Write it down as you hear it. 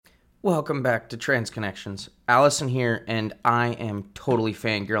Welcome back to Trans Connections. Allison here, and I am totally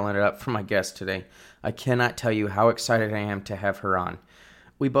fangirling it up for my guest today. I cannot tell you how excited I am to have her on.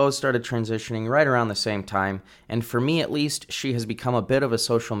 We both started transitioning right around the same time, and for me at least, she has become a bit of a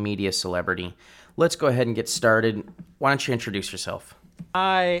social media celebrity. Let's go ahead and get started. Why don't you introduce yourself?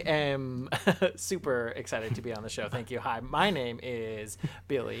 I am super excited to be on the show. Thank you. Hi, my name is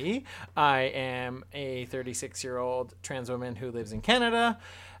Billy. I am a 36-year-old trans woman who lives in Canada.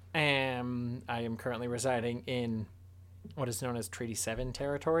 And I am currently residing in what is known as Treaty 7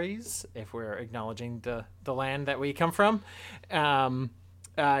 territories, if we're acknowledging the land that we come from. I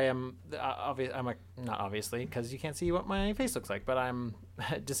am not obviously, because you can't see what my face looks like, but I'm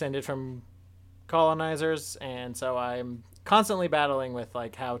descended from colonizers, and so I'm constantly battling with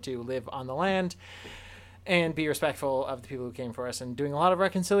like how to live on the land and be respectful of the people who came for us, and doing a lot of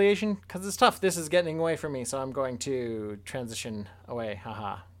reconciliation because it's tough. This is getting away from me, so I'm going to transition away.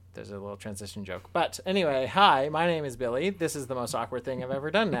 Haha. There's a little transition joke. But anyway, hi, my name is Billy. This is the most awkward thing I've ever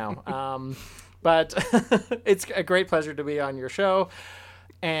done now. But it's a great pleasure to be on your show.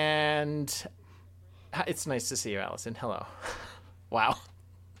 And it's nice to see you, Allison. Hello. Wow.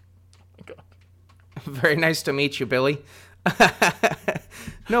 Very nice to meet you, Billy.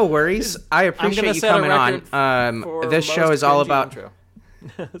 No worries. I appreciate you coming on. This show is all about...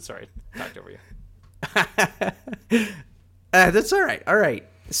 Sorry, talked over you. That's all right. All right.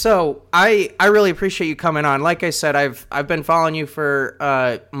 So I really appreciate you coming on. Like I said, I've been following you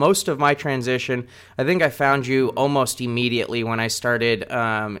for most of my transition. I think I found you almost immediately when I started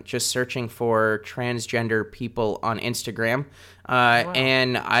just searching for transgender people on Instagram. Wow.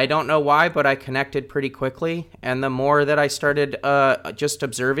 And I don't know why, but I connected pretty quickly. And the more that I started just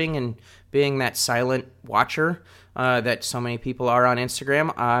observing and being that silent watcher that so many people are on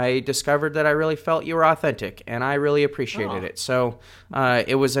Instagram, I discovered that I really felt you were authentic, and I really appreciated it. So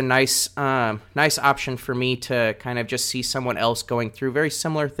it was a nice option for me to kind of just see someone else going through very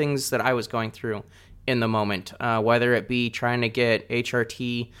similar things that I was going through in the moment, whether it be trying to get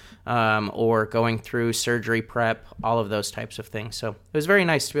HRT or going through surgery prep, all of those types of things. So it was very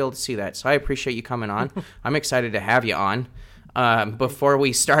nice to be able to see that. So I appreciate you coming on. I'm excited to have you on. Before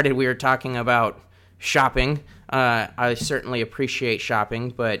we started, we were talking about shopping. I certainly appreciate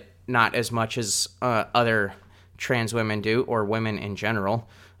shopping, but not as much as other trans women do, or women in general.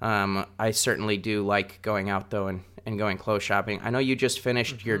 I certainly do like going out, though, and going clothes shopping. I know you just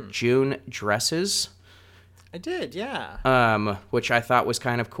finished your June dresses. I did, yeah. Which I thought was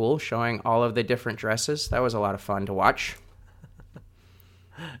kind of cool, showing all of the different dresses. That was a lot of fun to watch.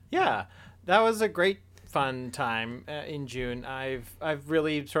 Yeah, that was a great fun time in June. I've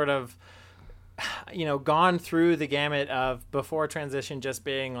really sort of gone through the gamut of before transition, just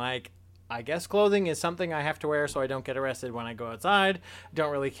being like, I guess clothing is something I have to wear so I don't get arrested when I go outside.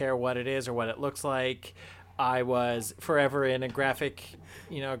 Don't really care what it is or what it looks like. I was forever in a graphic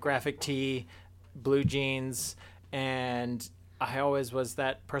tee, blue jeans, and I always was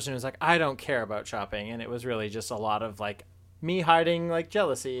that person who's like, I don't care about shopping. And it was really just a lot of like me hiding like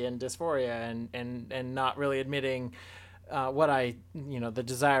jealousy and dysphoria and not really admitting what the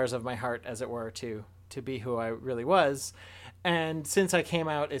desires of my heart, as it were, to be who I really was. And since I came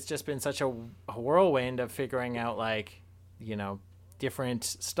out, it's just been such a whirlwind of figuring out different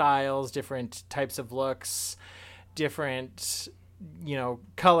styles, different types of looks, different,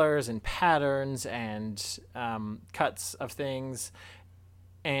 colors and patterns and cuts of things.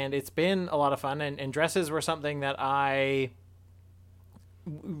 And it's been a lot of fun. And dresses were something that I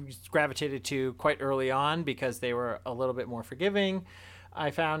gravitated to quite early on because they were a little bit more forgiving.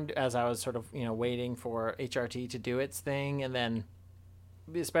 I found as I was sort of, waiting for HRT to do its thing, and then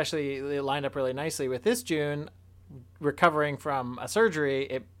especially it lined up really nicely with this June, recovering from a surgery,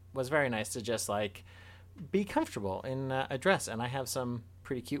 it was very nice to just like be comfortable in a dress. And I have some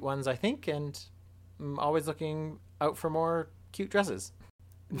pretty cute ones, I think, and I'm always looking out for more cute dresses.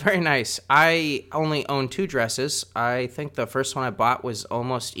 Very nice. I only own 2 dresses. I think the first one I bought was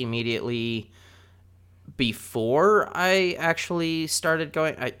almost immediately before I actually started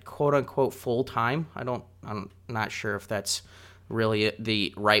going quote unquote full time. I'm not sure if that's really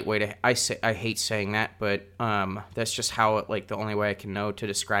the right way to I hate saying that, but that's just how the only way I can know to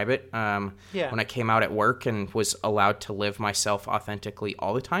describe it. When I came out at work and was allowed to live myself authentically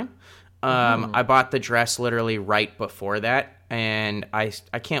all the time. I bought the dress literally right before that, and I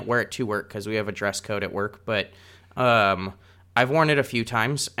can't wear it to work because we have a dress code at work, but I've worn it a few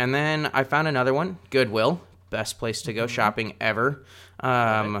times, and then I found another one, Goodwill, best place to go shopping ever,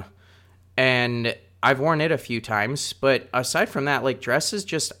 and I've worn it a few times, but aside from that, like dresses,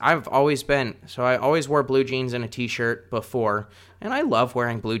 just I've always been. So I always wore blue jeans and a t-shirt before, and I love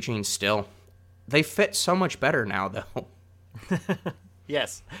wearing blue jeans still. They fit so much better now, though.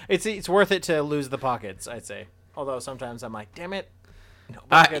 Yes, it's worth it to lose the pockets, I'd say. Although sometimes I'm like, damn it, no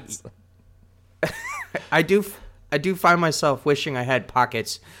pockets. I do find myself wishing I had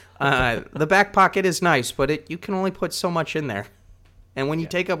pockets. The back pocket is nice, but you can only put so much in there. And when you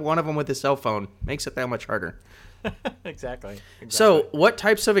take up one of them with a cell phone, makes it that much harder. Exactly. So what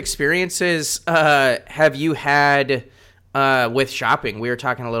types of experiences have you had with shopping? We were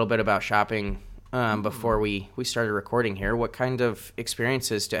talking a little bit about shopping before we started recording here. What kind of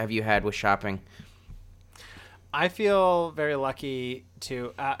experiences have you had with shopping? I feel very lucky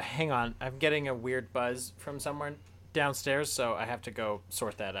to... hang on. I'm getting a weird buzz from somewhere downstairs, so I have to go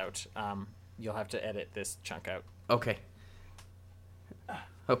sort that out. You'll have to edit this chunk out. Okay.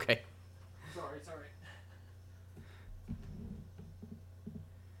 Okay. Sorry.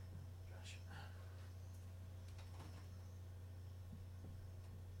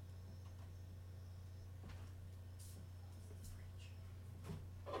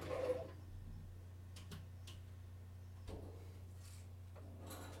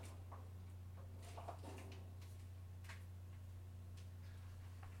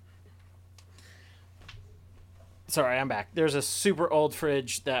 Sorry, I'm back. There's a super old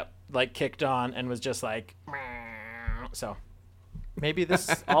fridge that like kicked on and was just like, meow. So maybe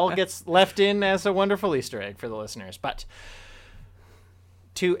this all gets left in as a wonderful Easter egg for the listeners. But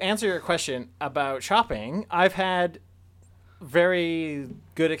to answer your question about shopping, I've had very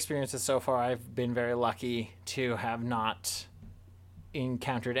good experiences so far. I've been very lucky to have not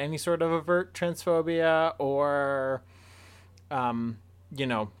encountered any sort of overt transphobia or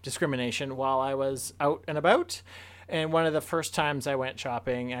discrimination while I was out and about. And one of the first times I went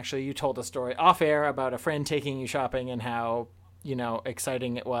shopping, actually, you told a story off air about a friend taking you shopping and how,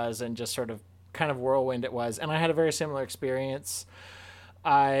 exciting it was and just sort of kind of whirlwind it was. And I had a very similar experience.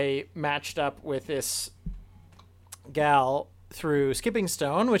 I matched up with this gal through Skipping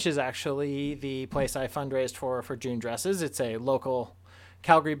Stone, which is actually the place I fundraised for June Dresses. It's a local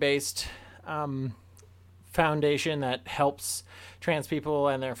Calgary-based foundation that helps trans people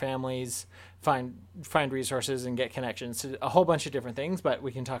and their families find resources and get connections to a whole bunch of different things, but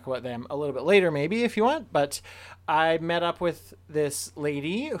we can talk about them a little bit later maybe if you want. But I met up with this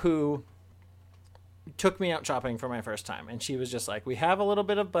lady who took me out shopping for my first time, and she was just like, we have a little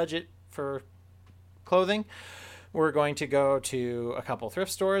bit of budget for clothing. We're going to go to a couple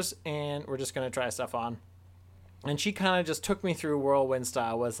thrift stores and we're just going to try stuff on. And she kind of just took me through whirlwind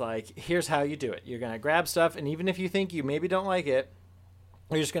style, was like, here's how you do it. You're going to grab stuff, and even if you think you maybe don't like it,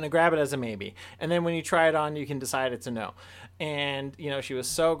 you're just going to grab it as a maybe. And then when you try it on, you can decide it's a no. And, she was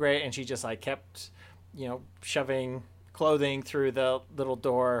so great, and she just, like, kept, shoving clothing through the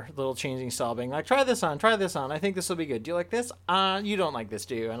little changing stall, being like, try this on. I think this will be good. Do you like this? You don't like this,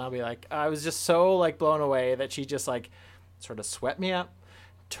 do you? And I'll be like, I was just so, like, blown away that she just, like, sort of swept me up,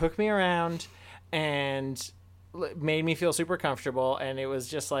 took me around, and made me feel super comfortable. And it was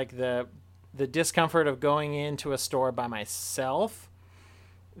just like the discomfort of going into a store by myself.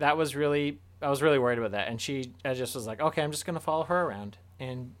 I was really worried about that. And I just was like, okay, I'm just going to follow her around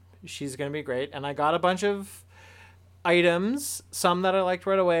and she's going to be great. And I got a bunch of items, some that I liked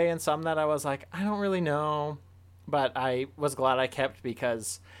right away and some that I was like, I don't really know, but I was glad I kept,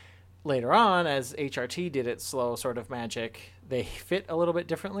 because later on, as HRT did its slow sort of magic, they fit a little bit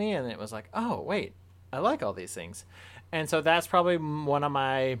differently. And it was like, oh, wait, I like all these things. And so that's probably one of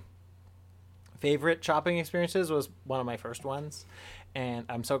my favorite shopping experiences, was one of my first ones. And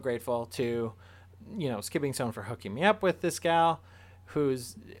I'm so grateful to, Skipping Stone for hooking me up with this gal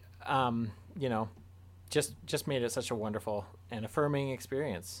who's, just made it such a wonderful and affirming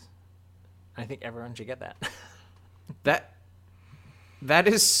experience. I think everyone should get that. That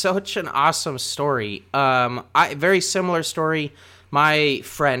is such an awesome story. Very similar story. I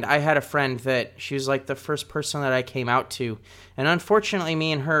had a friend that she was like the first person that I came out to. And unfortunately,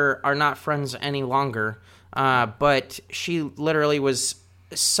 me and her are not friends any longer. But she literally was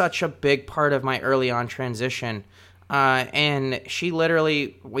such a big part of my early on transition. And she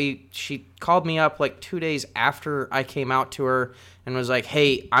called me up like 2 days after I came out to her and was like,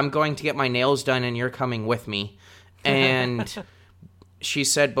 hey, I'm going to get my nails done and you're coming with me. And she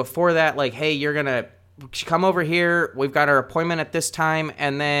said before that, like, hey, you're going to come over here. We've got our appointment at this time.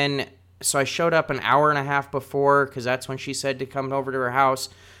 And then, so I showed up an hour and a half before, because that's when she said to come over to her house.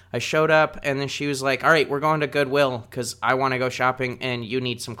 I showed up, and then she was like, all right, we're going to Goodwill because I want to go shopping and you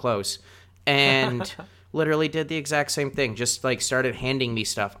need some clothes. And literally did the exact same thing. Just like started handing me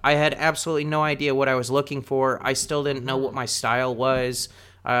stuff. I had absolutely no idea what I was looking for. I still didn't know what my style was.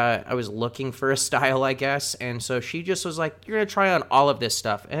 I was looking for a style, I guess. And so she just was like, you're going to try on all of this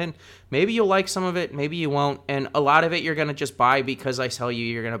stuff. And maybe you'll like some of it. Maybe you won't. And a lot of it you're going to just buy because I tell you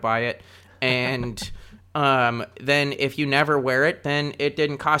you're going to buy it. And then if you never wear it, then it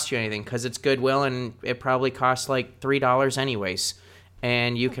didn't cost you anything because it's Goodwill and it probably costs like $3 anyways.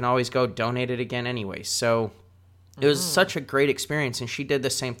 And you can always go donate it again anyways. So it was such a great experience. And she did the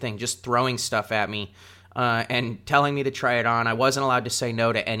same thing, just throwing stuff at me and telling me to try it on. I wasn't allowed to say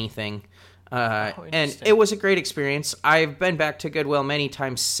no to anything. And it was a great experience. I've been back to Goodwill many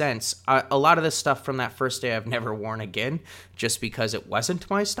times since. A lot of the stuff from that first day I've never worn again just because it wasn't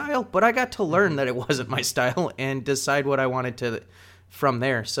my style. But I got to learn that it wasn't my style and decide what I wanted to from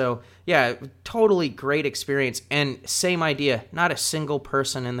there. So, yeah, totally great experience. And same idea. Not a single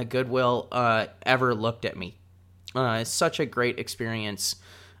person in the Goodwill ever looked at me. It's such a great experience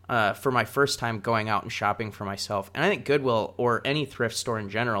for my first time going out and shopping for myself. And I think Goodwill or any thrift store in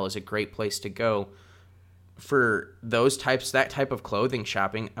general is a great place to go for that type of clothing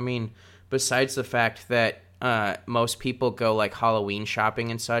shopping. I mean, besides the fact that most people go like Halloween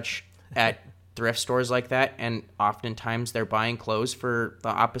shopping and such at thrift stores like that, and oftentimes they're buying clothes for the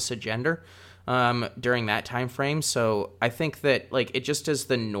opposite gender during that time frame. So I think that like it just is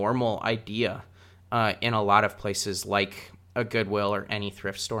the normal idea in a lot of places like a Goodwill or any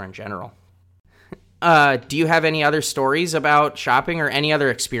thrift store in general. Do you have any other stories about shopping or any other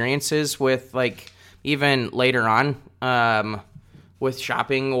experiences with like even later on with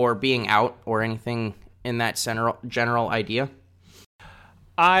shopping or being out or anything in that general idea?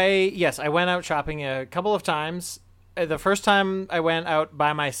 I went out shopping a couple of times. The first time I went out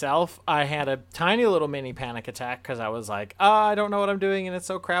by myself, I had a tiny little mini panic attack because I was like, I don't know what I'm doing and it's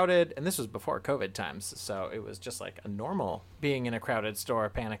so crowded. And this was before COVID times, so it was just like a normal being in a crowded store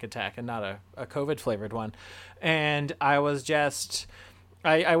panic attack and not a COVID flavored one. And I was just,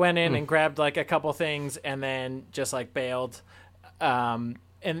 I went in and grabbed like a couple things and then just like bailed. And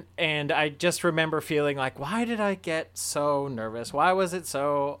I just remember feeling like, why did I get so nervous? Why was it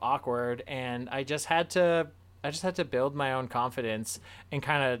so awkward? And I just had to build my own confidence and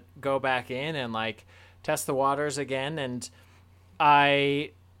kind of go back in and like test the waters again. And I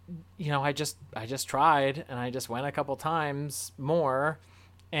just tried and I just went a couple times more,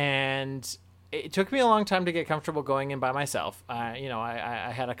 and it took me a long time to get comfortable going in by myself.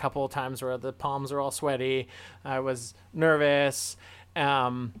 I had a couple of times where the palms were all sweaty. I was nervous.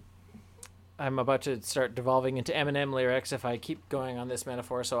 I'm about to start devolving into Eminem lyrics if I keep going on this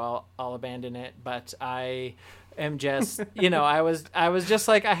metaphor, so I'll abandon it. But I am just, I was just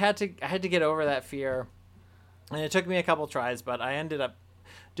like, I had to get over that fear, and it took me a couple tries, but I ended up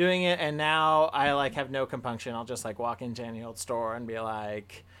doing it. And now I like have no compunction. I'll just like walk into any old store and be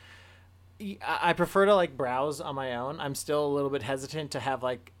like, I prefer to like browse on my own. I'm still a little bit hesitant to have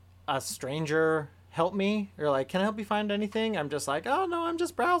like a stranger help me or like, can I help you find anything? I'm just like, oh no, I'm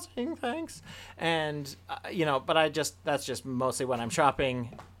just browsing, thanks. And but that's just mostly when I'm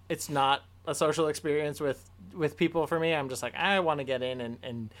shopping. It's not a social experience with people for me. I'm just like, I want to get in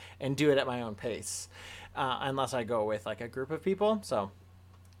and do it at my own pace, unless I go with like a group of people. So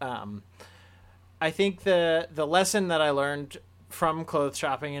I think the lesson that I learned from clothes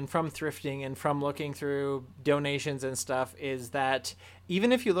shopping and from thrifting and from looking through donations and stuff is that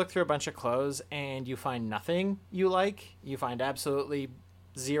even if you look through a bunch of clothes and you find nothing you like, you find absolutely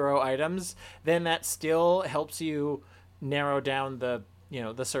zero items, then that still helps you narrow down the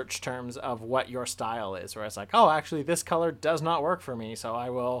search terms of what your style is, where it's like, oh, actually this color does not work for me, so I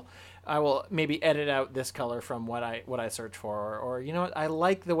will maybe edit out this color from what I search for, or you know what, I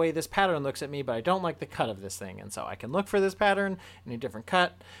like the way this pattern looks at me, but I don't like the cut of this thing, and so I can look for this pattern in a different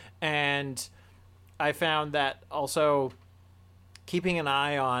cut. And I found that also keeping an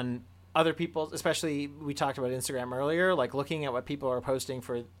eye on other people, especially we talked about Instagram earlier, like looking at what people are posting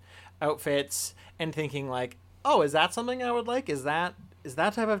for outfits and thinking like, oh, is that something I would like? Is that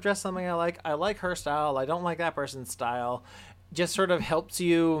type of dress something I like? I like her style. I don't like that person's style. Just sort of helps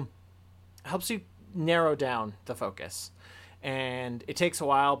you narrow down the focus. And it takes a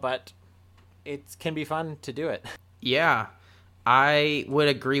while, but it can be fun to do it. Yeah, I would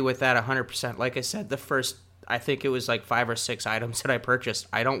agree with that 100%. Like I said, the first, I think it was like 5 or 6 items that I purchased,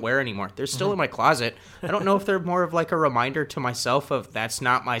 I don't wear anymore. They're still in my closet. I don't know if they're more of like a reminder to myself of that's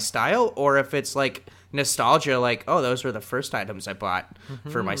not my style, or if it's like nostalgia, like, oh, those were the first items I bought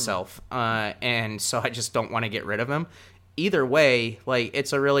for myself. And so I just don't want to get rid of them. either way, like,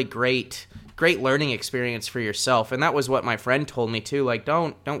 it's a really great learning experience for yourself. And that was what my friend told me too. Like,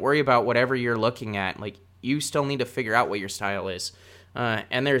 don't worry about whatever you're looking at. Like, you still need to figure out what your style is.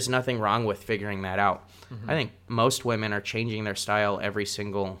 And there's nothing wrong with figuring that out. I think most women are changing their style every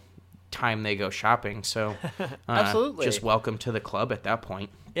single time they go shopping. So absolutely, just welcome to the club at that point.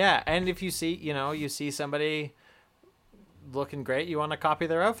 Yeah. And if you see somebody looking great, you want to copy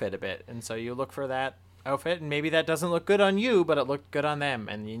their outfit a bit. And so you look for that outfit, and maybe that doesn't look good on you, but it looked good on them.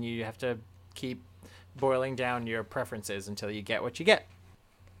 And you have to keep boiling down your preferences until you get what you get.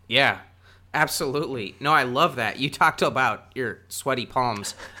 Yeah, absolutely. No, I love that. You talked about your sweaty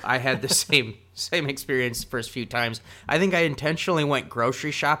palms. I had the same experience the first few times. I think I intentionally went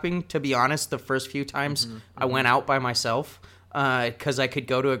grocery shopping, to be honest, the first few times I went out by myself, because I could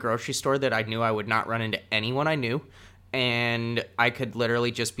go to a grocery store that I knew I would not run into anyone I knew, and I could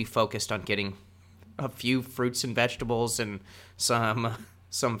literally just be focused on getting a few fruits and vegetables and some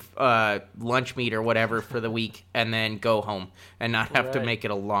lunch meat or whatever for the week, and then go home and not have to make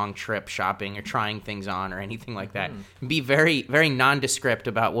it a long trip shopping or trying things on or anything like that. Be very, very nondescript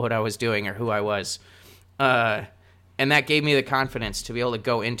about what I was doing or who I was. And that gave me the confidence to be able to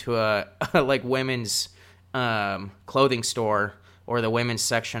go into a like women's clothing store or the women's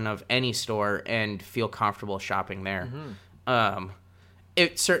section of any store and feel comfortable shopping there.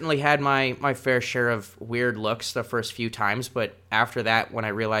 It certainly had my fair share of weird looks the first few times, but after that, when I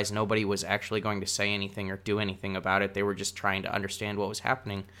realized nobody was actually going to say anything or do anything about it, they were just trying to understand what was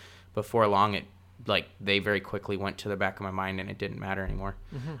happening. Before long, they very quickly went to the back of my mind, and it didn't matter anymore.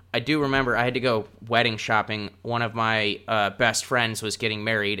 I do remember I had to go wedding shopping. One of my best friends was getting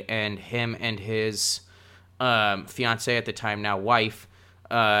married, and him and his fiance at the time, now wife,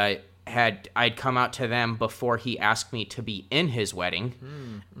 I'd come out to them before he asked me to be in his wedding,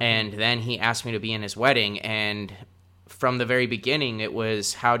 and then he asked me to be in his wedding, and from the very beginning, it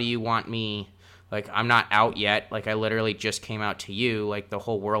was, how do you want me, like, I'm not out yet, like, I literally just came out to you, like, the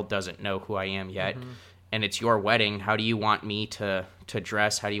whole world doesn't know who I am yet, and it's your wedding, how do you want me to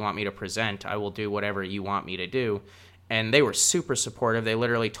dress, how do you want me to present, I will do whatever you want me to do, and they were super supportive. They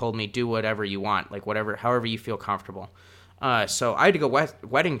literally told me, do whatever you want, like, however you feel comfortable. So I had to go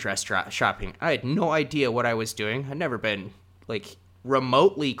wedding dress shopping. I had no idea what I was doing. I'd never been, like,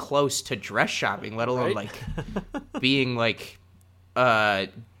 remotely close to dress shopping, let alone, like, being, like,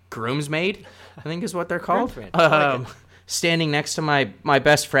 groomsmaid, I think is what they're called. Standing next to my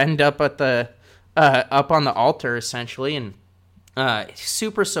best friend up at the up on the altar, essentially, and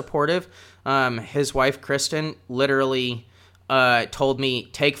super supportive. His wife, Kristen, literally told me,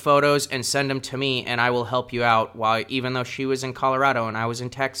 take photos and send them to me and I will help you out, even though she was in Colorado and I was in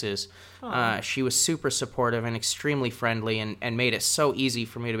Texas. She was super supportive and extremely friendly, and made it so easy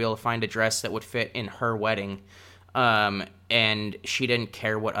for me to be able to find a dress that would fit in her wedding. And she didn't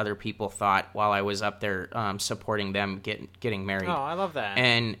care what other people thought while I was up there supporting them getting married. Oh, I love that.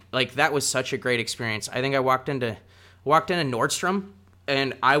 And, like, that was such a great experience. I think I walked into Nordstrom,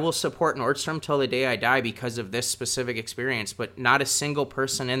 and I will support Nordstrom till the day I die because of this specific experience, but not a single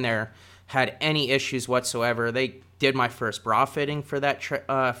person in there had any issues whatsoever. They did my first bra fitting for that dress.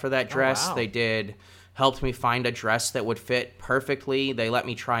 Oh, wow. They helped me find a dress that would fit perfectly. They let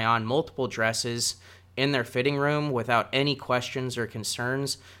me try on multiple dresses in their fitting room without any questions or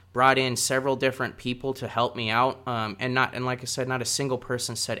concerns. Brought in several different people to help me out, and like I said, not a single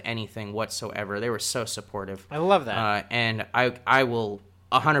person said anything whatsoever. They were so supportive. I love that. And I will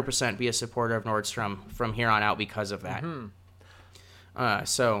 100% be a supporter of Nordstrom from here on out because of that.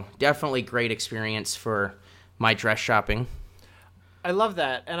 So definitely great experience for my dress shopping. I love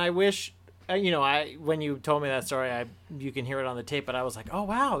that, and I wish, when you told me that story, you can hear it on the tape, but I was like, oh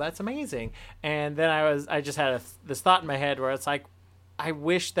wow, that's amazing. And then I just had this thought in my head where it's like, I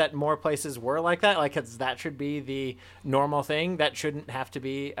wish that more places were like that. Like, that should be the normal thing. That shouldn't have to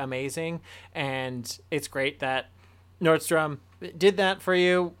be amazing. And it's great that Nordstrom did that for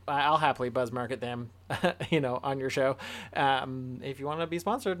you. I'll happily buzz market them, on your show. If you want to be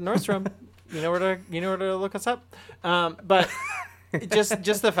sponsored, Nordstrom, you know where to look us up. But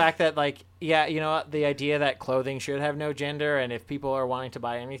just the fact that, like, yeah, the idea that clothing should have no gender, and if people are wanting to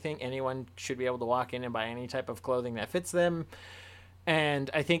buy anything, anyone should be able to walk in and buy any type of clothing that fits them. And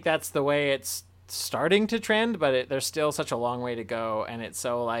I think that's the way it's starting to trend, but there's still such a long way to go. And it's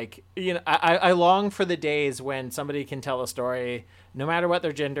so, like, I long for the days when somebody can tell a story, no matter what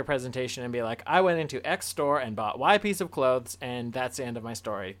their gender presentation, and be like, I went into X store and bought Y piece of clothes, and that's the end of my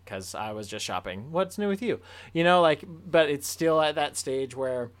story because I was just shopping. What's new with you? But it's still at that stage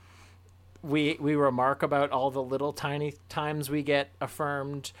where we remark about all the little tiny times we get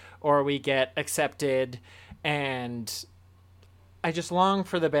affirmed or we get accepted, and I just long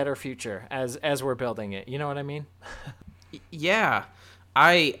for the better future as we're building it. You know what I mean? Yeah.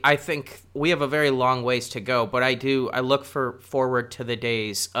 I think we have a very long ways to go, but I look forward to the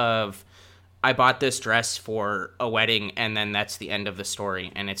days of I bought this dress for a wedding and then that's the end of the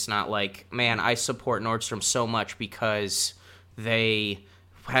story. And it's not like, man, I support Nordstrom so much because they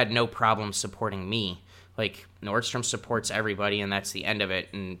had no problem supporting me. Like, Nordstrom supports everybody and that's the end of it.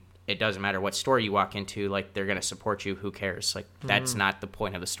 And it doesn't matter what store you walk into, like, they're going to support you. Who cares? Like, that's not the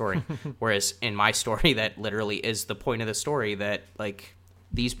point of the story. Whereas in my story, that literally is the point of the story, that, like,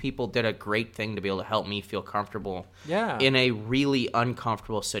 these people did a great thing to be able to help me feel comfortable in a really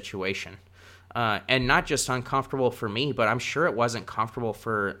uncomfortable situation. And not just uncomfortable for me, but I'm sure it wasn't comfortable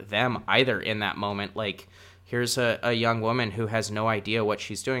for them either in that moment. Like, here's a young woman who has no idea what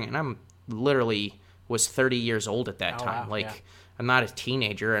she's doing. And I'm literally was 30 years old at that time. Wow, like, yeah. I'm not a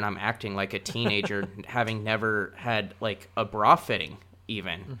teenager, and I'm acting like a teenager, having never had, like, a bra fitting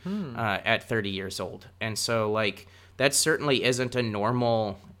even at 30 years old. And so, like, that certainly isn't a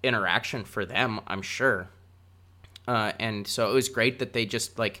normal interaction for them, I'm sure. And so it was great that they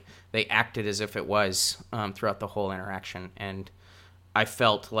just, like, they acted as if it was throughout the whole interaction. And I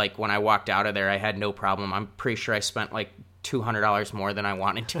felt like when I walked out of there, I had no problem. I'm pretty sure I spent like $200 more than I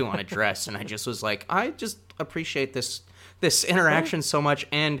wanted to on a dress. And I just was like, I just appreciate this interaction so much.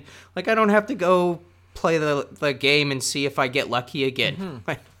 And, like, I don't have to go play the game and see if I get lucky again.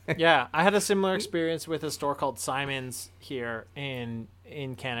 Yeah, I had a similar experience with a store called Simon's here in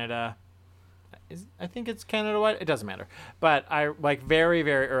Canada. I think it's Canada-wide. It doesn't matter. But I, like, very,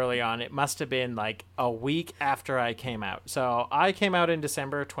 very early on, it must have been like a week after I came out. So I came out in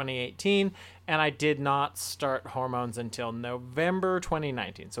December 2018, and I did not start hormones until November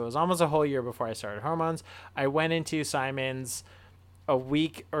 2019. So it was almost a whole year before I started hormones. I went into Simon's a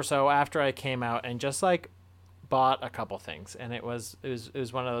week or so after I came out and just, like, bought a couple things. And it was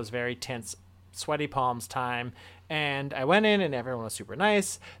one of those very tense, sweaty palms time. And I went in and everyone was super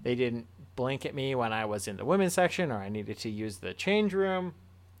nice. They didn't blink at me when I was in the women's section or I needed to use the change room.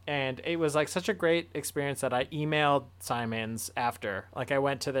 And it was, like, such a great experience that I emailed Simon's after. Like, I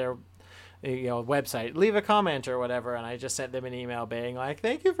went to their website, leave a comment or whatever, and I just sent them an email being like,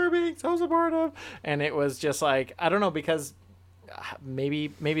 thank you for being so supportive. And it was just like, I don't know, because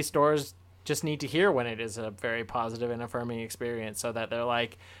maybe stores just need to hear when it is a very positive and affirming experience, so that they're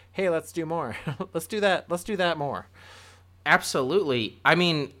like, hey, let's do more. let's do that more. Absolutely. I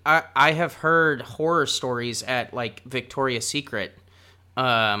mean, I have heard horror stories at, like, Victoria's Secret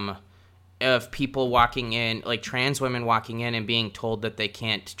of people walking in, like, trans women walking in and being told that they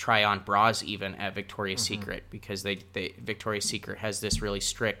can't try on bras even at Victoria's Secret because they Victoria's Secret has this really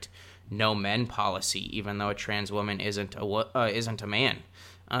strict no men policy, even though a trans woman isn't a man.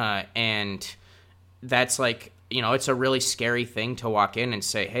 And that's, like, it's a really scary thing to walk in and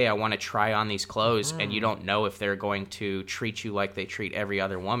say, hey, I want to try on these clothes. And you don't know if they're going to treat you like they treat every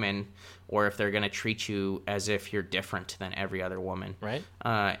other woman or if they're going to treat you as if you're different than every other woman. Right.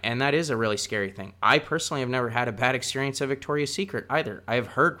 And that is a really scary thing. I personally have never had a bad experience at Victoria's Secret either. I've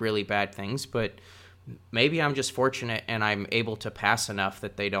heard really bad things, but maybe I'm just fortunate and I'm able to pass enough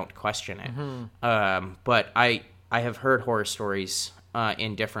that they don't question it. But I have heard horror stories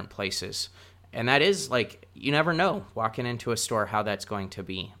in different places. And that is, like, you never know walking into a store how that's going to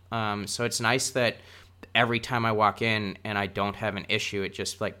be. So it's nice that every time I walk in and I don't have an issue, it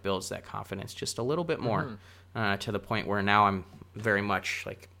just, like, builds that confidence just a little bit more to the point where now I'm very much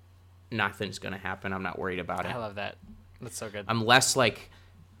like, nothing's going to happen. I'm not worried about it. I love that. That's so good. I'm less, like,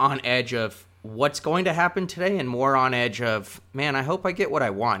 on edge of what's going to happen today and more on edge of, man, I hope I get what I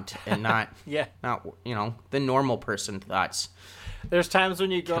want and not, not the normal person thoughts. There's times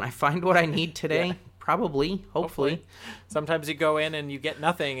when you go... Can I find what I need today? Yeah. Probably. Hopefully. Sometimes you go in and you get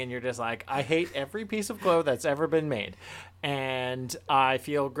nothing and you're just like, I hate every piece of clothes that's ever been made. And I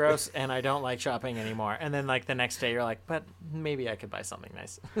feel gross and I don't like shopping anymore. And then, like, the next day you're like, but maybe I could buy something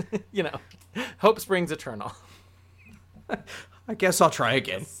nice. Hope springs eternal. I guess I'll try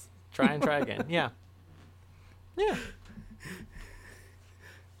again. Try again. Yeah. Yeah.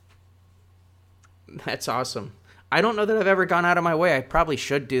 That's awesome. I don't know that I've ever gone out of my way. I probably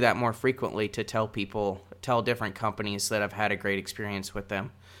should do that more frequently to tell different companies that I've had a great experience with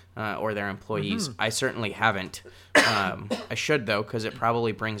them or their employees. I certainly haven't. I should, though, because it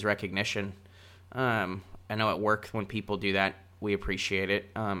probably brings recognition. I know at work when people do that, we appreciate it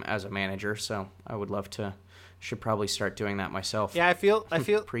as a manager. So I would love to. Should probably start doing that myself. Yeah, I feel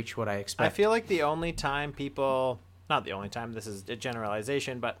preach what I expect. I feel like the only time people, not the only time, this is a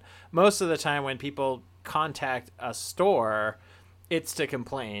generalization, but most of the time when people contact a store, it's to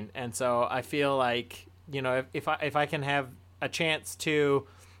complain. And so I feel like, if I can have a chance to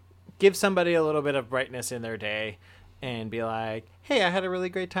give somebody a little bit of brightness in their day and be like, hey, I had a really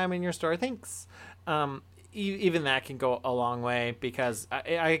great time in your store. Thanks. Even that can go a long way, because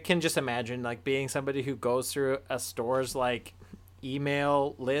I can just imagine like being somebody who goes through a store's like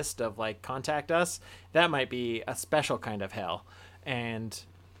email list of like contact us. That might be a special kind of hell. And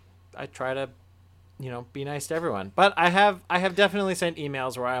I try to, be nice to everyone. But I have definitely sent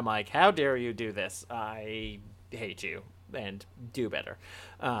emails where I'm like, how dare you do this? I hate you and do better.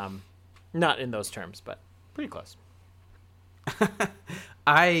 Not in those terms, but pretty close.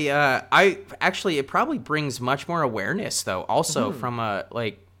 I actually, it probably brings much more awareness though, also from a,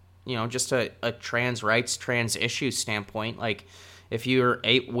 like, just a trans rights, trans issue standpoint. Like, if you're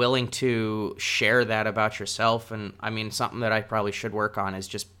willing to share that about yourself, and I mean, something that I probably should work on is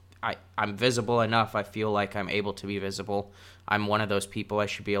just, I'm visible enough. I feel like I'm able to be visible. I'm one of those people. I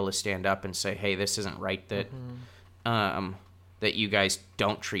should be able to stand up and say, hey, this isn't right, that, that you guys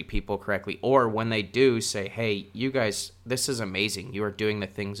don't treat people correctly. Or when they do, say, hey, you guys, this is amazing. You are doing the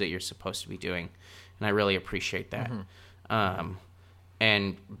things that you're supposed to be doing. And I really appreciate that.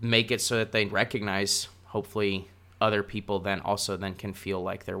 And make it so that they recognize, hopefully, other people then can feel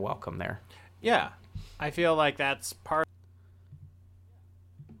like they're welcome there. Yeah. I feel like that's part.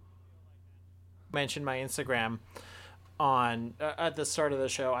 I mentioned my Instagram on at the start of the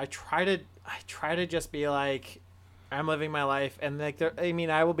show. I try to just be like, I'm living my life. And like,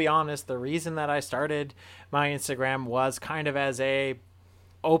 I will be honest, the reason that I started my Instagram was kind of as a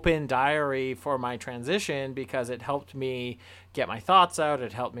open diary for my transition, because it helped me get my thoughts out.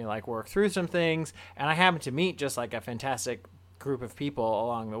 It helped me like work through some things. And I happened to meet just like a fantastic group of people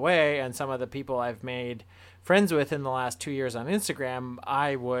along the way. And some of the people I've made friends with in the last 2 years on Instagram,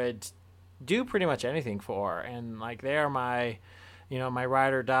 I would do pretty much anything for. And like, they're my, my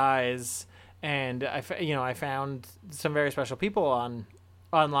ride or dies. And I found some very special people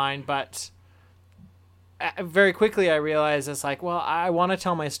online, but very quickly I realized it's like, well, I want to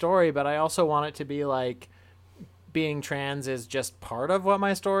tell my story, but I also want it to be like being trans is just part of what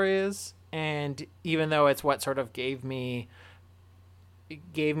my story is. And even though it's what sort of gave me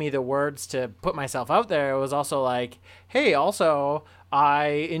the words to put myself out there, it was also like, hey, also I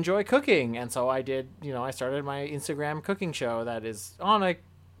enjoy cooking. And so I did, I started my Instagram cooking show that is on a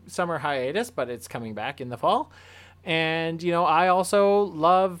summer hiatus, but it's coming back in the fall. And I also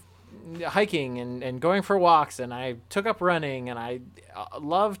love hiking and going for walks, and I took up running, and I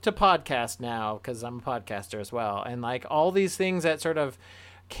love to podcast now because I'm a podcaster as well. And like, all these things that sort of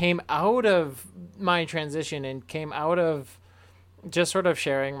came out of my transition and came out of just sort of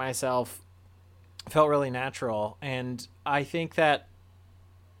sharing myself felt really natural. And I think that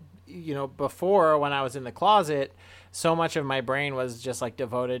before, when I was in the closet, so much of my brain was just like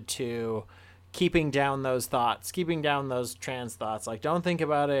devoted to keeping down those thoughts, keeping down those trans thoughts. Like, don't think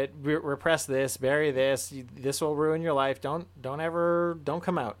about it, repress this, bury this, this will ruin your life. Don't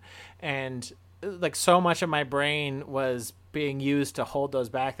come out. And like, so much of my brain was being used to hold those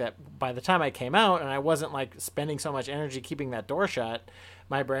back, that by the time I came out and I wasn't like spending so much energy keeping that door shut,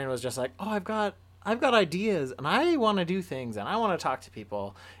 my brain was just like, oh, I've got ideas, and I want to do things, and I want to talk to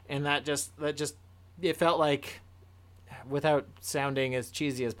people. And that just it felt like, without sounding as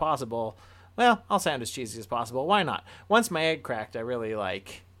cheesy as possible, well, I'll sound as cheesy as possible. Why not? Once my egg cracked, I really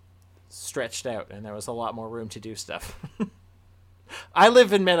like stretched out, and there was a lot more room to do stuff. I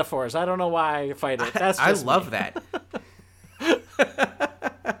live in metaphors. I don't know why I fight it. That's just I love that.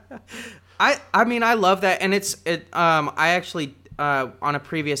 I mean, I love that. And I actually, on a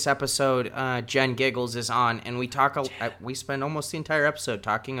previous episode, Jen Giggles is on, and we spend almost the entire episode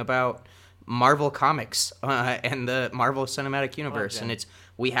talking about Marvel Comics and the Marvel Cinematic Universe, and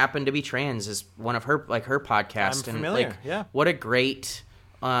we happen to be trans is one of her podcast. I'm familiar. Like, yeah, what a great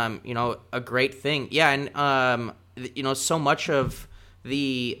a great thing. Yeah. And so much of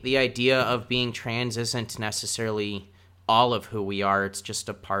the idea of being trans isn't necessarily all of who we are. It's just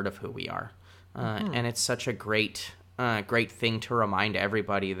a part of who we are. And it's such a great thing to remind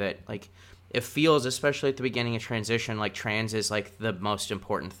everybody that, like, it feels, especially at the beginning of transition, like trans is like the most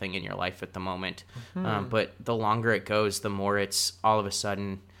important thing in your life at the moment. But the longer it goes, the more it's all of a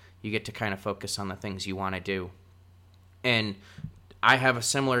sudden you get to kind of focus on the things you want to do. And I have a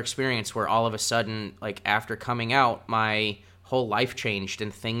similar experience where all of a sudden, like, after coming out, my whole life changed,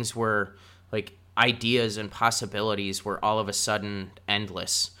 and things were like, ideas and possibilities were all of a sudden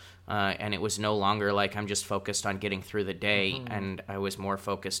endless. And it was no longer like I'm just focused on getting through the day, and I was more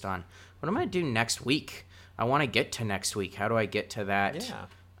focused on, what am I going to do next week? I want to get to next week. How do I get to that,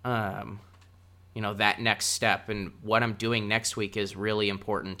 that next step? And what I'm doing next week is really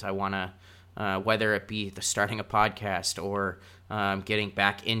important. I want whether it be the starting a podcast or getting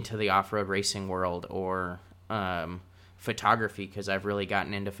back into the off-road racing world or photography, because I've really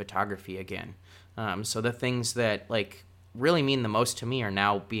gotten into photography again. So the things that like really mean the most to me are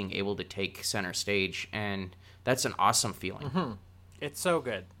now being able to take center stage, and that's an awesome feeling. Mm-hmm. It's so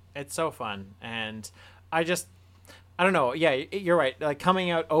good. It's so fun. And I don't know. Yeah, you're right. Like coming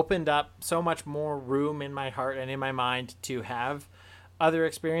out opened up so much more room in my heart and in my mind to have other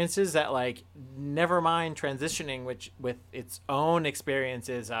experiences that, like, never mind transitioning, which with its own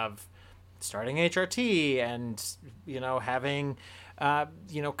experiences of starting HRT and, having,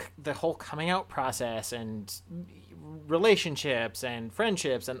 the whole coming out process and relationships and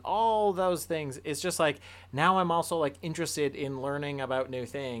friendships and all those things. It's just like, now I'm also like interested in learning about new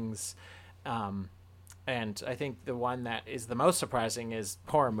things. And I think the one that is the most surprising is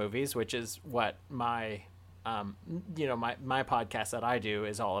horror movies, which is what my podcast that I do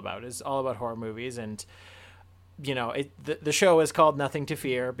is all about horror movies. And, the show is called Nothing to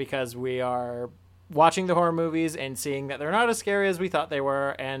Fear because we are watching the horror movies and seeing that they're not as scary as we thought they were.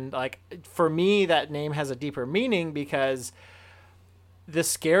 And like, for me, that name has a deeper meaning because the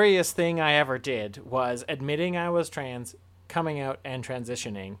scariest thing I ever did was admitting I was trans, coming out, and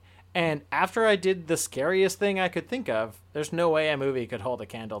transitioning. And after I did the scariest thing I could think of, there's no way a movie could hold a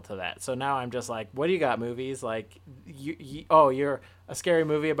candle to that. So now I'm just like, what do you got, movies? Like, you're a scary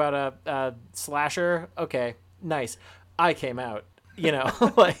movie about a slasher? Okay, nice. I came out,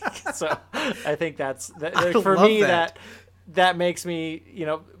 like, so I think that's for me, that makes me,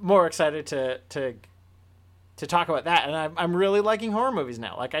 more excited to talk about that. And I'm really liking horror movies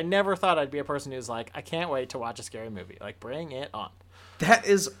now. Like, I never thought I'd be a person who's like, I can't wait to watch a scary movie. Like, bring it on. That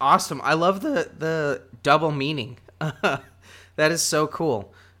is awesome. I love the double meaning. That is so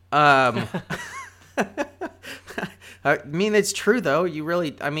cool. I mean, it's true though.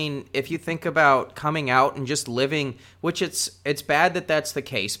 If you think about coming out and just living, which it's bad that that's the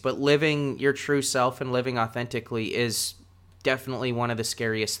case, but living your true self and living authentically is definitely one of the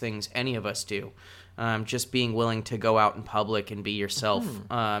scariest things any of us do. Just being willing to go out in public and be yourself,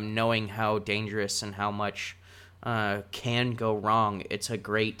 knowing how dangerous and how much can go wrong. It's a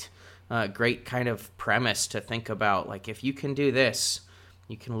great kind of premise to think about. Like, if you can do this,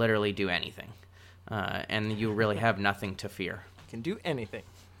 you can literally do anything, and you really have nothing to fear. You can do anything.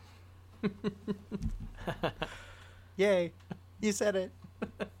 Yay, you said it.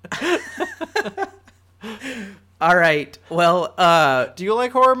 All right, well, do you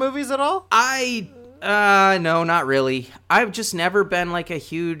like horror movies at all? No, not really. I've just never been like a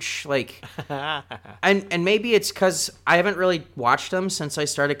huge, like, and maybe it's because I haven't really watched them since I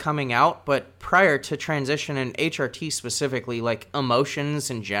started coming out, but prior to transition and HRT specifically, like,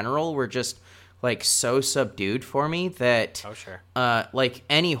 emotions in general were just like so subdued for me that, like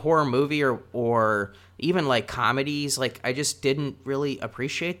any horror movie or even like comedies, like I just didn't really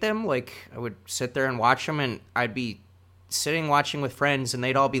appreciate them. Like, I would sit there and watch them and I'd be sitting watching with friends and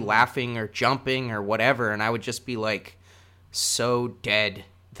they'd all be laughing or jumping or whatever, and I would just be like so dead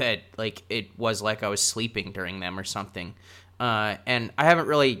that like it was like I was sleeping during them or something. And I haven't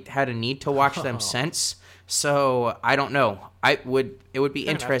really had a need to watch them since, so I don't know. It would be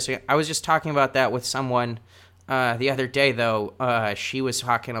interesting. I was just talking about that with someone the other day though. She was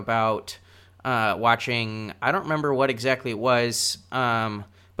talking about watching, I don't remember what exactly it was,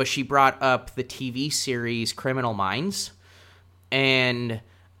 but she brought up the TV series Criminal Minds. And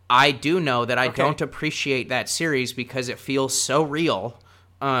I do know that I don't appreciate that series because it feels so real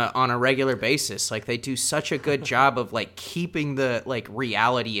on a regular basis. Like, they do such a good job of like keeping the like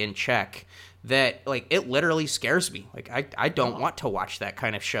reality in check that like it literally scares me. Like, I don't want to watch that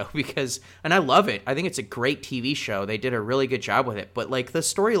kind of show and I love it. I think it's a great TV show. They did a really good job with it, but like the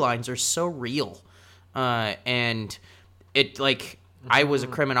storylines are so real. And it like, I was a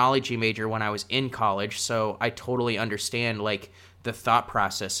criminology major when I was in college, so I totally understand like the thought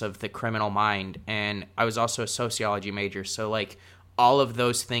process of the criminal mind. And I was also a sociology major, so like all of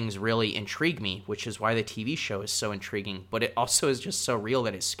those things really intrigue me, which is why the TV show is so intriguing. But it also is just so real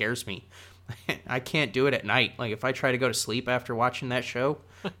that it scares me. I can't do it at night. Like, if I try to go to sleep after watching that show,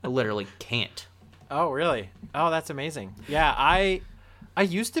 I literally can't. Oh, really? Oh, that's amazing. Yeah, I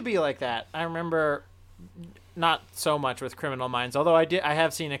used to be like that. I remember, not so much with Criminal Minds, although I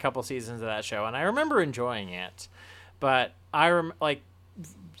have seen a couple seasons of that show, and I remember enjoying it. But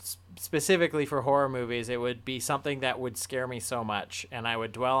specifically for horror movies, it would be something that would scare me so much, and I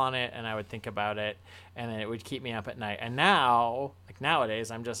would dwell on it, and I would think about it, and then it would keep me up at night. And now, like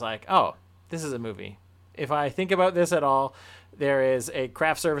nowadays, I'm just like, oh, this is a movie. If I think about this at all, there is a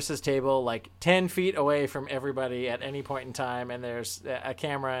craft services table like 10 feet away from everybody at any point in time, and there's a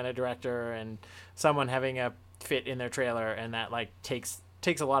camera and a director and someone having a fit in their trailer, and that like takes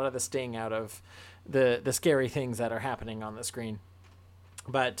a lot of the sting out of the scary things that are happening on the screen.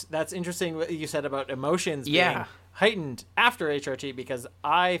 But that's interesting what you said about emotions being heightened after HRT, because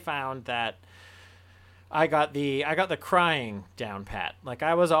I found that I got the crying down pat. Like,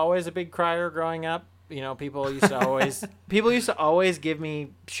 I was always a big crier growing up. You know, people used to always give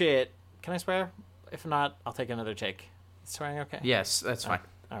me shit. Can I swear? If not, I'll take another take. Is swearing okay? Yes, that's fine.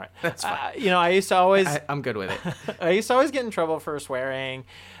 All right. That's fine. You know, I used to always... I'm good with it. I used to always get in trouble for swearing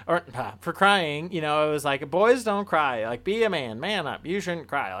or for crying. You know, it was like, boys don't cry. Like, be a man up. You shouldn't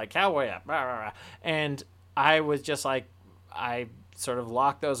cry. Like, cowboy up. Blah, blah, blah. And I was just like, I sort of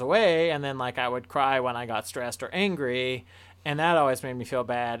locked those away. And then, like, I would cry when I got stressed or angry. And that always made me feel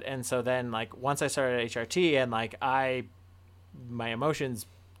bad. And so then, like, once I started HRT and, like, my emotions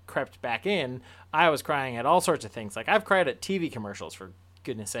crept back in, I was crying at all sorts of things. Like, I've cried at TV commercials, for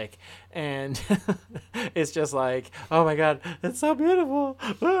goodness sake. And it's just like, oh my God, it's so beautiful.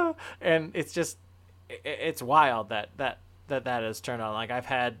 And it's just, it's wild that is turned on. Like, I've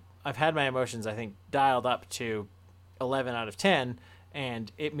had my emotions, I think, dialed up to 11 out of 10.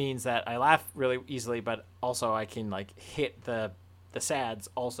 And it means that I laugh really easily, but also I can, like, hit the sads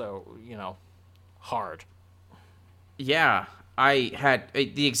also, you know, hard. Yeah, I had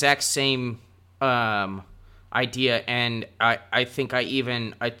the exact same idea, and I think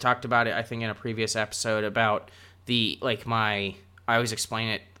I talked about it, I think, in a previous episode about I always explain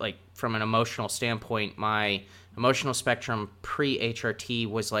it, like, from an emotional standpoint. My emotional spectrum pre-HRT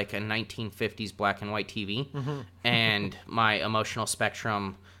was like a 1950s black and white TV, and my emotional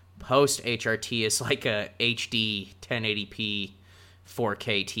spectrum post-HRT is like a HD 1080p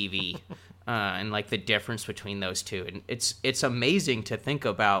 4K TV, and like the difference between those two. And it's amazing to think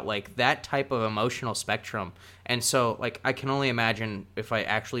about, like, that type of emotional spectrum. And so, like, I can only imagine if I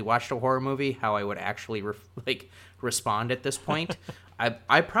actually watched a horror movie, how I would actually respond at this point.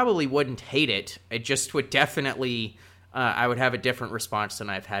 I probably wouldn't hate it. It just would definitely, I would have a different response than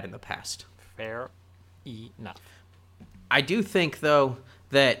I've had in the past. Fair enough. I do think, though,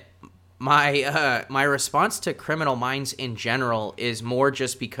 that my response to Criminal Minds in general is more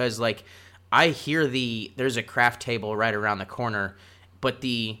just because, like, I hear there's a craft table right around the corner, but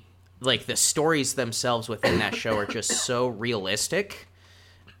the stories themselves within that show are just so realistic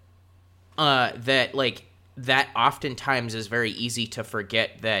that, like, that oftentimes is very easy to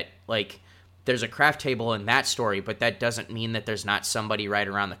forget that, like, there's a craft table in that story, but that doesn't mean that there's not somebody right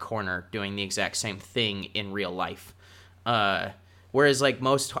around the corner doing the exact same thing in real life. Whereas, like,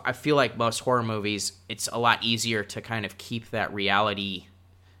 I feel like most horror movies, it's a lot easier to kind of keep that reality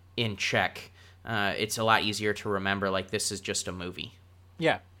in check. It's a lot easier to remember, like, this is just a movie.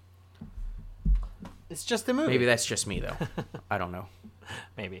 Yeah. It's just a movie. Maybe that's just me, though. I don't know.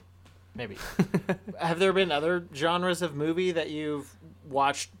 Maybe. Have there been other genres of movie that you've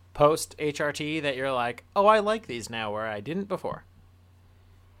watched post HRT that you're like, oh, I like these now where I didn't before?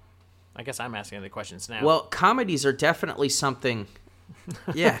 I guess I'm asking the questions now. Well, comedies are definitely something.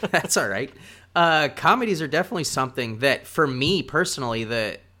 Yeah, that's all right. Comedies are definitely something that, for me personally,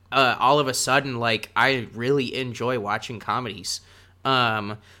 that all of a sudden, like, I really enjoy watching comedies.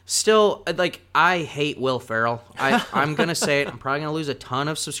 Still, like, I hate Will Ferrell. I'm gonna say it. I'm probably gonna lose a ton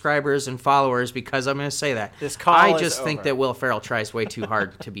of subscribers and followers because I'm gonna say that. This call I is just think over. that Will Ferrell tries way too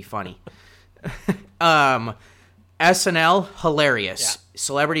hard to be funny. SNL, hilarious. Yeah.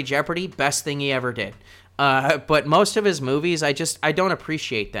 Celebrity Jeopardy, best thing he ever did. But most of his movies, I don't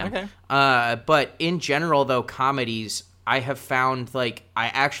appreciate them. Okay. But in general, though, comedies, I have found, like, I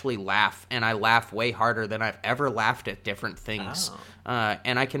actually laugh, and I laugh way harder than I've ever laughed at different things. Oh.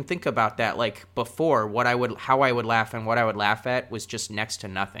 And I can think about that, like, before, how I would laugh and what I would laugh at was just next to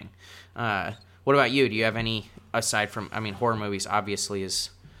nothing. What about you? Do you have any, aside from, I mean, horror movies obviously is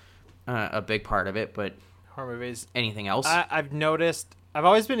a big part of it, but Horror movies. anything else? I've noticed, I've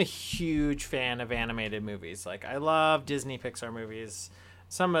always been a huge fan of animated movies. Like, I love Disney Pixar movies.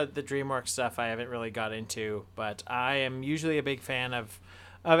 Some of the DreamWorks stuff I haven't really got into, but I am usually a big fan of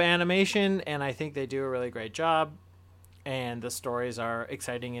animation, and I think they do a really great job, and the stories are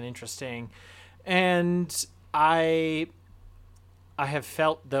exciting and interesting. And I have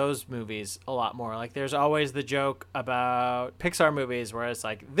felt those movies a lot more. Like, there's always the joke about Pixar movies where it's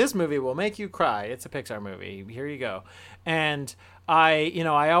like, this movie will make you cry. It's a Pixar movie. Here you go. And I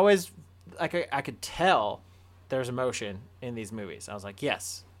always, like, I could tell there's emotion in these movies. I was like,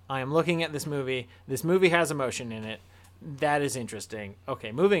 yes, I am looking at this movie. This movie has emotion in it. that is interesting.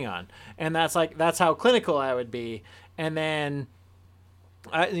 Okay, moving on. And that's how clinical I would be. And then,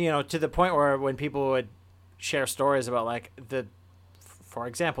 to the point where when people would share stories about like for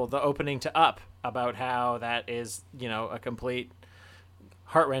example, the opening to Up, about how that is, a complete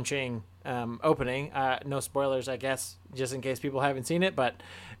heart-wrenching opening. No spoilers, I guess, just in case people haven't seen it. But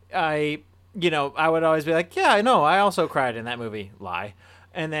I would always be like, yeah, I know, I also cried in that movie. Lie.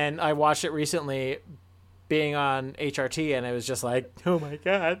 And then I watched it recently being on HRT, and it was just like, oh my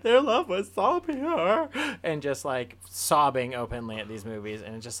God, their love was so pure. And just like sobbing openly at these movies.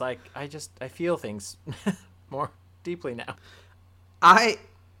 And just like, I feel things more deeply now.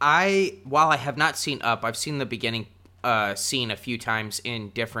 While I have not seen Up, I've seen the beginning scene a few times in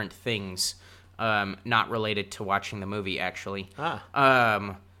different things, not related to watching the movie, actually.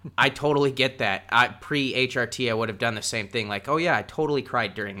 I totally get that. Pre-HRT, I would have done the same thing. Like, oh yeah, I totally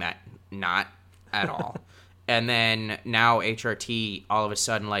cried during that. Not at all. And then now HRT, all of a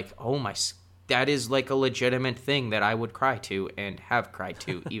sudden, like, that is like a legitimate thing that I would cry to and have cried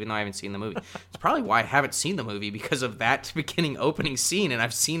to, even though I haven't seen the movie. It's probably why I haven't seen the movie, because of that beginning opening scene, and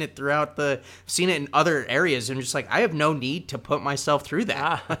I've seen it seen it in other areas, and just like, I have no need to put myself through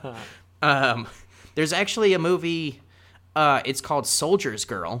that. There's actually a movie, it's called Soldier's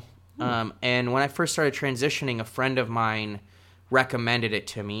Girl, and when I first started transitioning, a friend of mine recommended it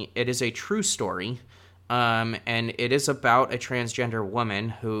to me. It is a true story. And it is about a transgender woman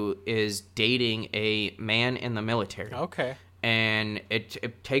who is dating a man in the military. Okay. And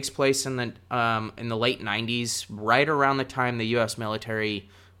it takes place in the late 90s, right around the time the U.S. military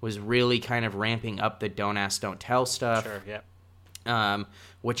was really kind of ramping up the don't ask, don't tell stuff. Sure, yeah.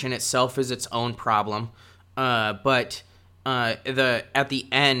 Which in itself is its own problem. But at the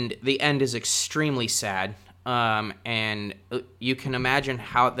end is extremely sad. And you can imagine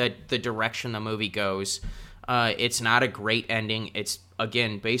how the direction the movie goes. It's not a great ending. It's,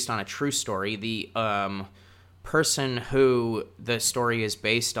 again, based on a true story. The person who the story is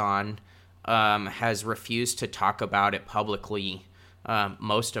based on has refused to talk about it publicly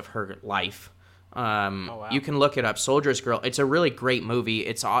most of her life. Wow. You can look it up, Soldier's Girl. It's a really great movie.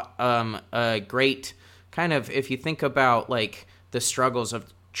 It's a great kind of, if you think about like the struggles of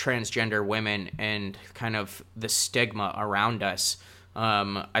transgender women and kind of the stigma around us,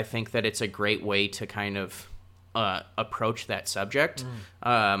 I think that it's a great way to kind of approach that subject.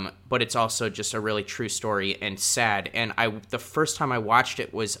 But it's also just a really true story and sad. And the first time I watched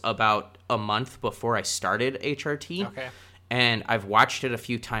it was about a month before I started HRT. Okay. And I've watched it a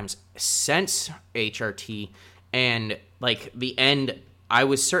few times since HRT, and like the end, I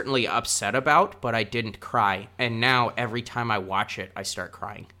was certainly upset about, but I didn't cry. And now every time I watch it, I start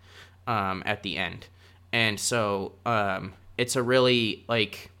crying at the end. And so it's a really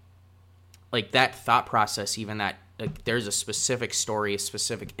like that thought process, even that like there's a specific story, a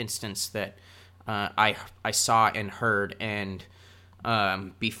specific instance that I saw and heard, and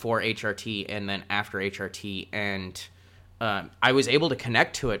before HRT and then after HRT, and I was able to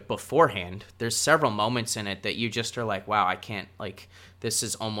connect to it beforehand. There's several moments in it that you just are like, wow, I can't, like, this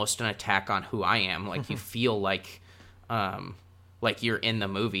is almost an attack on who I am. Like, you feel like you're in the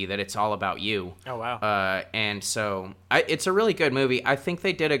movie, that it's all about you. Oh, wow. And so it's a really good movie. I think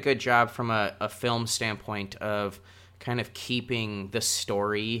they did a good job from a film standpoint of kind of keeping the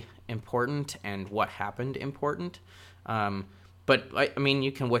story important and what happened important. But I mean,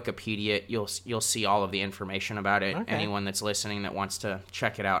 you can Wikipedia it. You'll see all of the information about it. Okay. Anyone that's listening that wants to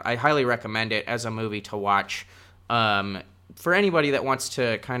check it out, I highly recommend it as a movie to watch. For anybody that wants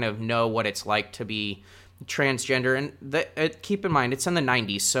to kind of know what it's like to be transgender, and keep in mind it's in the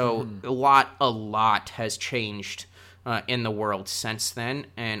 90s, so a lot has changed in the world since then.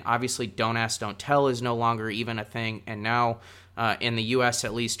 And obviously, don't ask, don't tell is no longer even a thing. And now, in the U.S.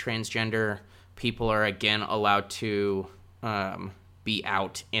 at least, transgender people are again allowed to be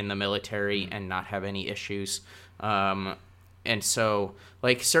out in the military and not have any issues. And so,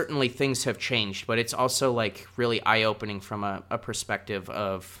 like, certainly things have changed, but it's also, like, really eye-opening from a perspective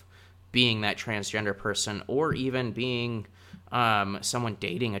of being that transgender person, or even being someone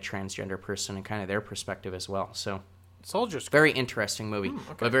dating a transgender person, and kind of their perspective as well. So, Soldier's Girl. Very interesting movie,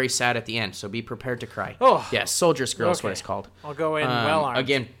 Okay. but very sad at the end, so be prepared to cry. Oh. Yes, Soldier's Girl is what Okay. it's called. I'll go in well-armed.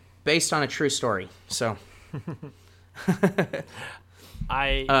 Again, based on a true story, so...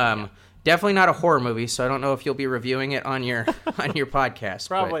 Definitely not a horror movie, so I don't know if you'll be reviewing it on your podcast.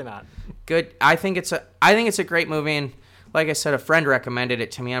 Probably but not. Good. I think it's a great movie, and like I said, a friend recommended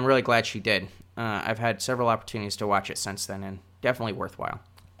it to me. I'm really glad she did. I've had several opportunities to watch it since then, and definitely worthwhile.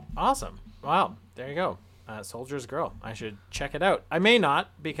 Awesome. Wow. There you go. Soldier's Girl. I should check it out. I may not,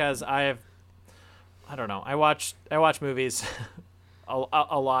 because I I don't know. I watch movies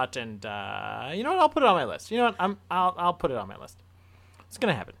a lot, and you know what? I'll put it on my list. You know what? I'll put it on my list. It's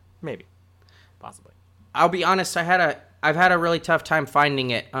gonna happen. Maybe, possibly. I'll be honest. I've had a really tough time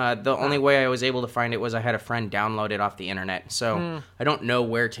finding it. The only way I was able to find it was I had a friend download it off the internet. So I don't know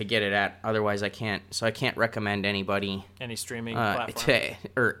where to get it at. Otherwise, I can't. So I can't recommend anybody Any streaming platform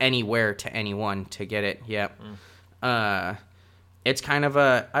or anywhere to anyone to get it. Yep. It's kind of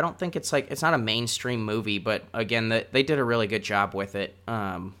a. I don't think it's not a mainstream movie, but again, they did a really good job with it.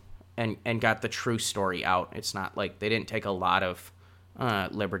 And got the true story out. It's not like they didn't take a lot of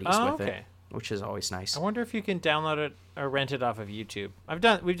liberties with it, which is always nice. I wonder if you can download it or rent it off of YouTube.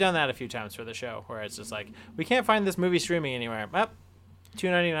 We've done that a few times for the show, where it's just like, we can't find this movie streaming anywhere.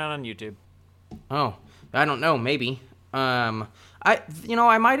 $2.99 on YouTube. Oh, I don't know. Maybe. I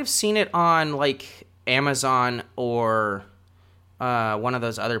might have seen it on like Amazon or one of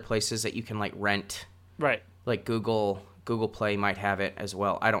those other places that you can like rent. Right. Like Google Play might have it as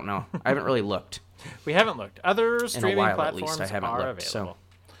well. I don't know. I haven't really looked. We haven't looked. Other streaming platforms at least, I haven't are looked, available.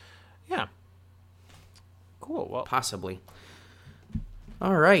 So. Yeah. Cool. Well, possibly.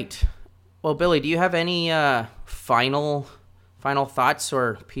 All right. Well, Billy, do you have any final thoughts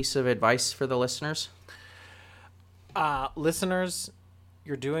or piece of advice for the listeners? Listeners,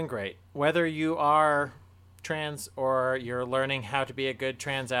 you're doing great. Whether you are trans or you're learning how to be a good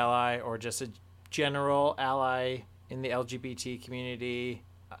trans ally or just a general ally in the LGBT community,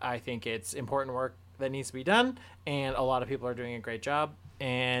 I think it's important work that needs to be done, and a lot of people are doing a great job.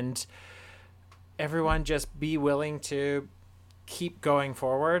 And everyone just be willing to keep going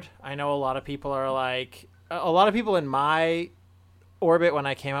forward. I know a lot of people in my orbit when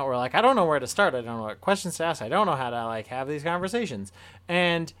I came out were like, I don't know where to start. I don't know what questions to ask. I don't know how to like have these conversations.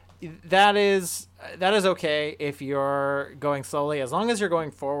 And that is okay if you're going slowly. As long as you're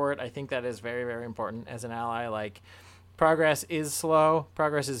going forward, I think that is very, very important as an ally. Like, progress is slow.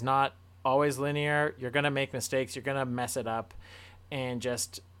 Progress is not always linear. You're going to make mistakes. You're going to mess it up. And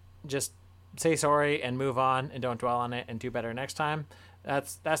just say sorry and move on and don't dwell on it and do better next time.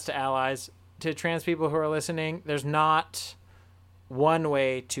 That's to allies. To trans people who are listening, there's not one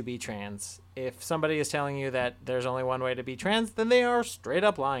way to be trans. If somebody is telling you that there's only one way to be trans, then they are straight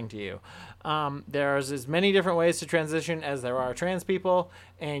up lying to you. There's as many different ways to transition as there are trans people,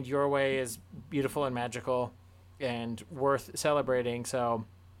 and your way is beautiful and magical and worth celebrating. So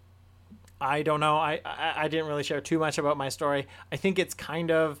I don't know. I didn't really share too much about my story. I think it's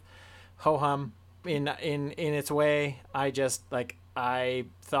kind of ho-hum in its way. I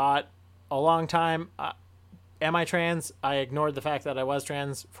thought a long time, am I trans? I ignored the fact that I was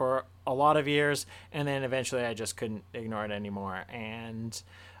trans for a lot of years, and then eventually I just couldn't ignore it anymore. And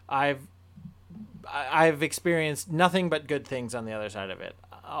I've experienced nothing but good things on the other side of it.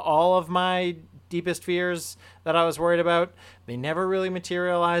 All of my deepest fears that I was worried about, they never really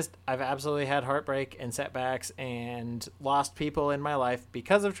materialized. I've absolutely had heartbreak and setbacks and lost people in my life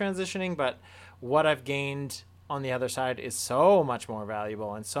because of transitioning, but what I've gained on the other side is so much more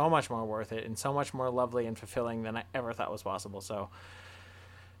valuable and so much more worth it and so much more lovely and fulfilling than I ever thought was possible. So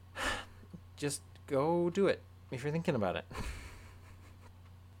just go do it if you're thinking about it.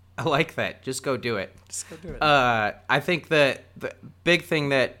 I like that. Just go do it. Just go do it. I think the big thing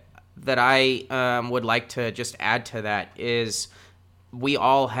that I would like to just add to that is we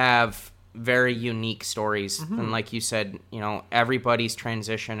all have very unique stories. Mm-hmm. And like you said, everybody's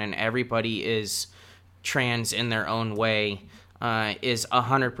transition and everybody is trans in their own way is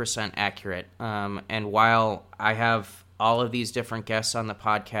 100% accurate. And while I have all of these different guests on the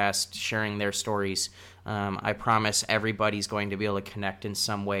podcast sharing their stories, I promise everybody's going to be able to connect in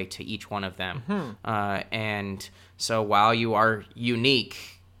some way to each one of them. Mm-hmm. And so while you are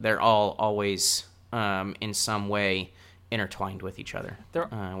unique, they're all always in some way intertwined with each other,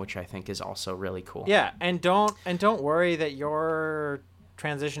 which I think is also really cool. Yeah, and don't worry that you're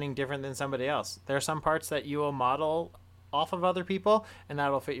transitioning different than somebody else. There are some parts that you will model off of other people, and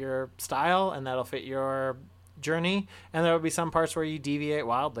that'll fit your style, and that'll fit your journey, and there will be some parts where you deviate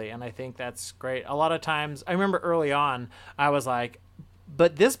wildly, and I think that's great. A lot of times, I remember early on, I was like,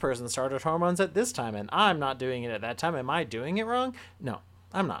 but this person started hormones at this time, and I'm not doing it at that time. Am I doing it wrong? No,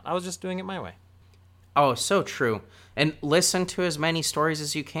 I'm not. I was just doing it my way. Oh, so true. And listen to as many stories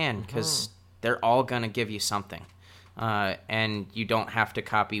as you can, because they're all going to give you something. And you don't have to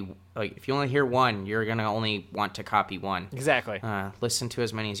copy. Like, if you only hear one, you're going to only want to copy one. Exactly. Listen to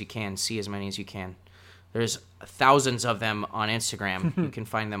as many as you can. See as many as you can. There's thousands of them on Instagram. You can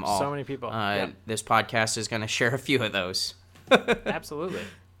find them all. So many people. Yep. This podcast is going to share a few of those. Absolutely.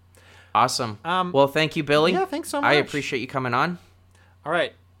 Awesome. Well, thank you, Billy. Yeah, thanks so much. I appreciate you coming on. All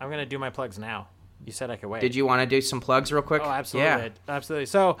right. I'm going to do my plugs now. You said I could wait. Did you want to do some plugs real quick? Oh, absolutely. Yeah. Absolutely.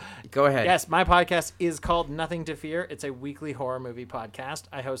 So, Go ahead. yes, my podcast is called Nothing to Fear. It's a weekly horror movie podcast.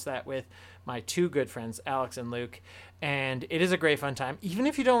 I host that with my two good friends, Alex and Luke, and it is a great fun time. Even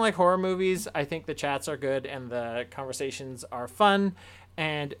if you don't like horror movies, I think the chats are good and the conversations are fun,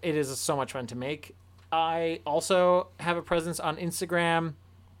 and it is so much fun to make. I also have a presence on Instagram.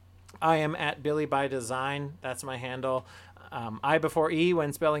 I am at Billy by Design. That's my handle. I before E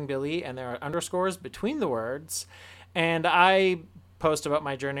when spelling Billy, and there are underscores between the words. And I post about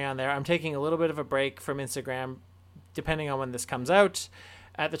my journey on there. I'm taking a little bit of a break from Instagram, depending on when this comes out.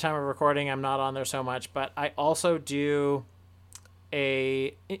 At the time of recording, I'm not on there so much, but I also do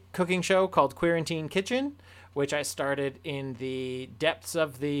a cooking show called Quarantine Kitchen, which I started in the depths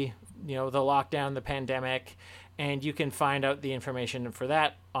of the lockdown, the pandemic, and you can find out the information for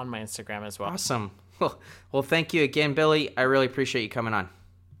that on my Instagram as well. Awesome. Well, thank you again, Billy. I really appreciate you coming on.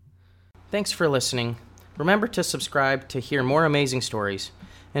 Thanks for listening. Remember to subscribe to hear more amazing stories.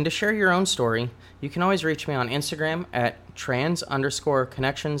 And to share your own story, you can always reach me on Instagram at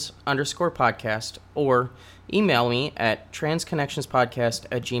trans_connections_podcast or email me at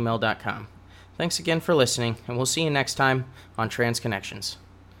transconnectionspodcast@gmail.com. Thanks again for listening, and we'll see you next time on Trans Connections.